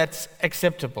inequality that's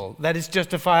acceptable, that is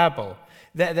justifiable,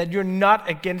 that you're not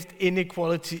against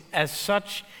inequality as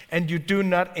such, and you do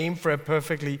not aim for a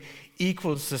perfectly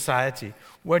equal society.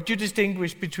 What you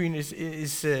distinguish between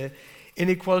is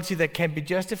inequality that can be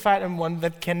justified and one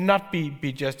that cannot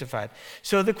be justified.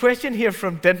 So the question here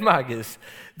from Denmark is,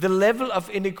 the level of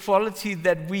inequality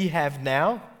that we have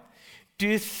now, do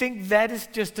you think that is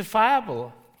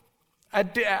justifiable?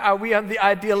 Are we on the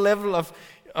ideal level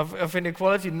of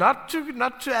inequality? Not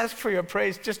to ask for your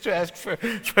praise, just to ask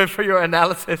for your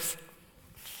analysis.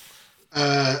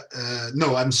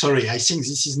 No, I'm sorry. I think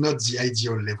this is not the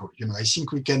ideal level. I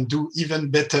think we can do even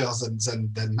better than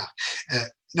Denmark.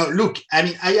 No, look. I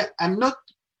mean,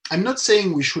 I'm not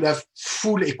saying we should have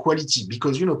full equality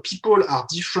because people are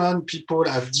different. People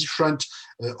have different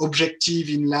objectives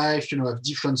in life. Have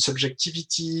different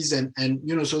subjectivities, and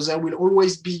so there will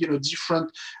always be different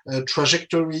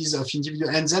trajectories of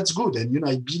individual, and that's good. And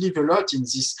I believe a lot in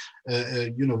this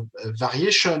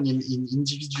variation in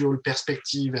individual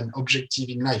perspective and objective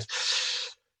in life.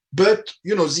 But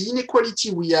the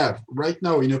inequality we have right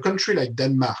now in a country like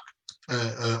Denmark.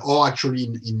 Or actually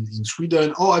in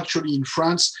Sweden, or actually in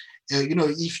France,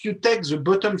 if you take the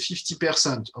bottom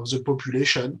 50% of the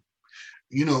population,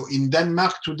 in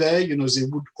Denmark today, they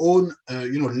would own,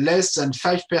 less than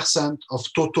 5% of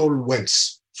total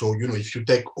wealth. So, if you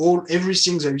take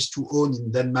everything there is to own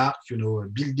in Denmark,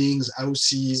 buildings,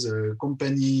 houses,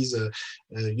 companies,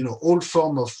 all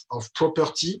form of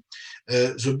property,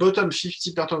 the bottom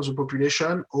 50% of the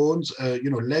population owns,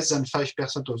 less than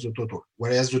 5% of the total.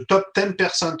 Whereas the top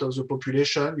 10% of the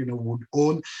population, would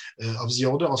own of the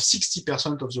order of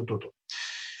 60% of the total.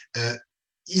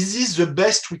 Is this the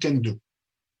best we can do?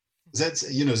 That's,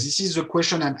 this is the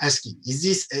question I'm asking. Is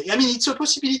this, it's a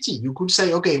possibility. You could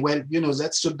say, okay, well,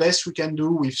 that's the best we can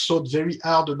do. We've thought very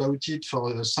hard about it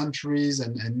for centuries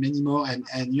and many more. And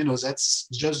that's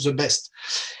just the best.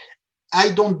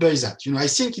 I don't buy that. I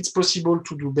think it's possible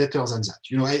to do better than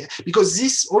that. Because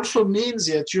this also means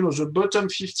that, the bottom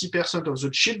 50% of the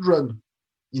children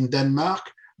in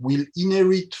Denmark will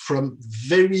inherit from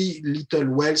very little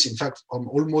wealth, in fact, from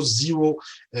almost zero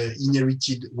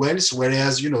inherited wealth,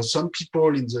 whereas, some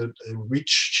people in the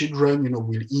rich children,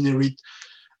 will inherit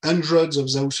hundreds of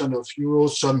thousands of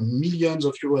euros, some millions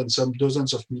of euros, and some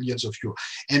dozens of millions of euros.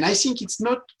 And I think it's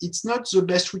not the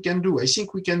best we can do. I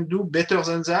think we can do better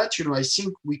than that. I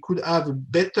think we could have a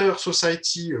better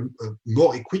society, a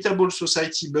more equitable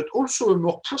society, but also a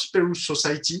more prosperous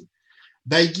society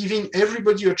by giving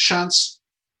everybody a chance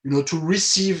to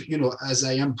receive, as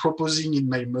I am proposing in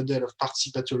my model of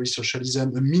participatory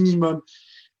socialism, a minimum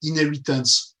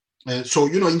inheritance. So,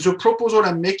 in the proposal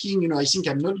I'm making, I think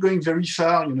I'm not going very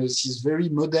far. This is very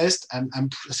modest. I'm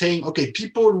saying, okay,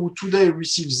 people who today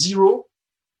receive zero,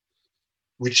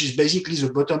 which is basically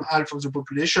the bottom half of the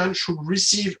population, should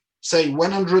receive, say,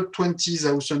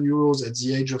 120,000 euros at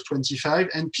the age of 25.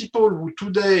 And people who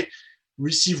today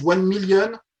receive 1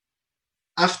 million,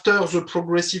 after the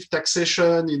progressive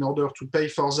taxation, in order to pay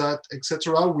for that,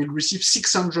 etc., will receive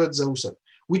 600,000,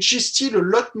 which is still a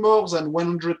lot more than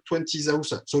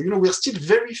 120,000. So, we're still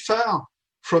very far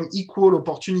from equal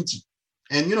opportunity.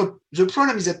 And, the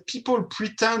problem is that people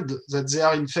pretend that they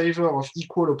are in favor of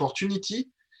equal opportunity,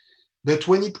 but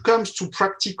when it comes to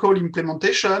practical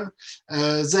implementation,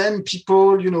 then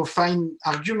people, find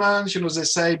arguments, they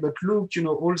say, but look,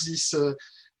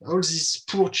 all these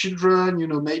poor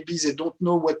children, maybe they don't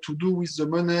know what to do with the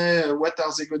money, what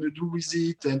are they going to do with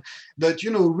it? But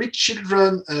rich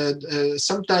children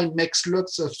sometimes makes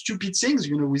lots of stupid things,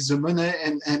 with the money,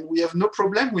 and we have no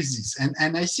problem with this.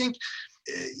 And I think,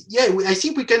 I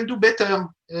think we can do better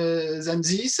than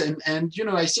this. And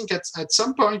I think at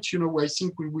some point, I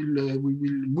think we will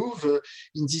move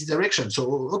in this direction.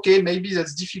 So, okay, maybe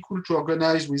that's difficult to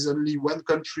organize with only one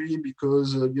country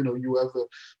because, you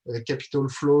have capital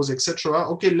flows, etc.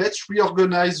 Okay, let's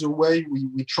reorganize the way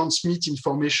we transmit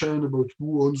information about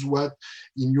who owns what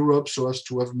in Europe so as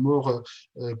to have more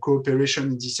cooperation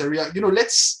in this area.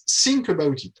 Let's think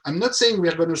about it. I'm not saying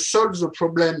we're going to solve the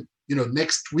problem,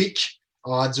 next week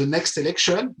or at the next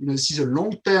election. This is a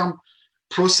long-term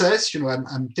process.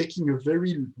 I'm taking a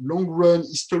very long-run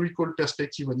historical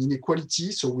perspective on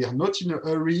inequality. So we are not in a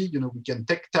hurry. We can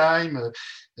take time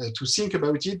to think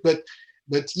about it.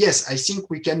 But yes, I think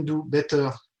we can do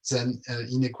better than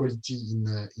inequality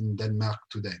in Denmark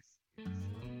today.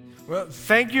 Well,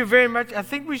 thank you very much. I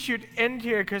think we should end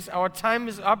here because our time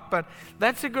is up, but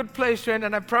that's a good place to end,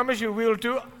 and I promise you we will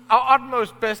do our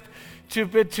utmost best to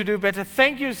do better.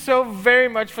 Thank you so very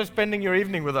much for spending your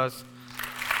evening with us.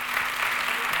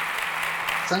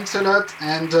 Thanks a lot,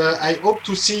 and I hope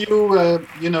to see you,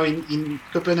 in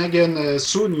Copenhagen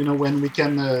soon. When we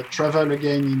can travel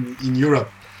again in Europe.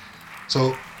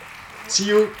 So, see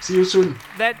you soon.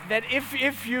 That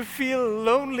if you feel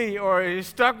lonely or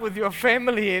stuck with your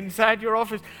family inside your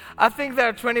office, I think there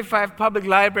are 25 public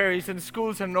libraries and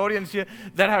schools and an audience here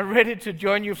that are ready to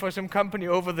join you for some company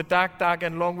over the dark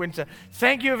and long winter.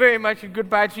 Thank you very much, and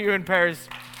goodbye to you in Paris.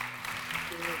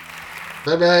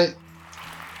 Bye bye.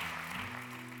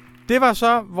 Det var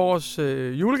så vores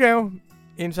julegave.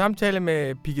 En samtale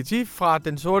med Piketty fra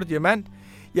Den Sorte Diamant.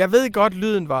 Jeg ved godt,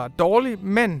 lyden var dårlig,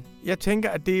 men jeg tænker,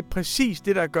 at det er præcis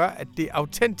det, der gør, at det er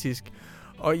autentisk.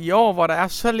 Og i år, hvor der er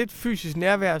så lidt fysisk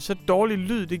nærvær, så dårlig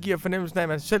lyd, det giver fornemmelsen af, at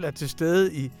man selv er til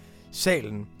stede i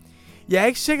salen. Jeg er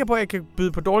ikke sikker på, at jeg kan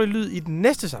byde på dårlig lyd i den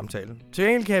næste samtale. Til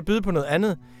gengæld kan jeg byde på noget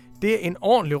andet. Det er en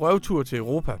ordentlig røvtur til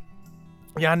Europa.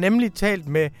 Jeg har nemlig talt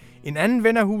med en anden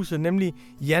ven af huset, nemlig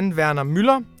Jan Werner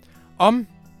Müller, om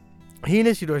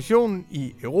hele situationen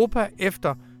i Europa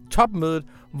efter topmødet,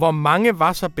 hvor mange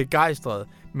var så begejstrede.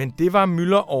 Men det var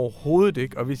Müller overhovedet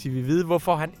ikke, og hvis I vil vide,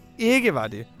 hvorfor han ikke var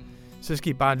det, så skal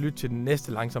I bare lytte til den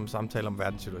næste langsomme samtale om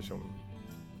verdenssituationen.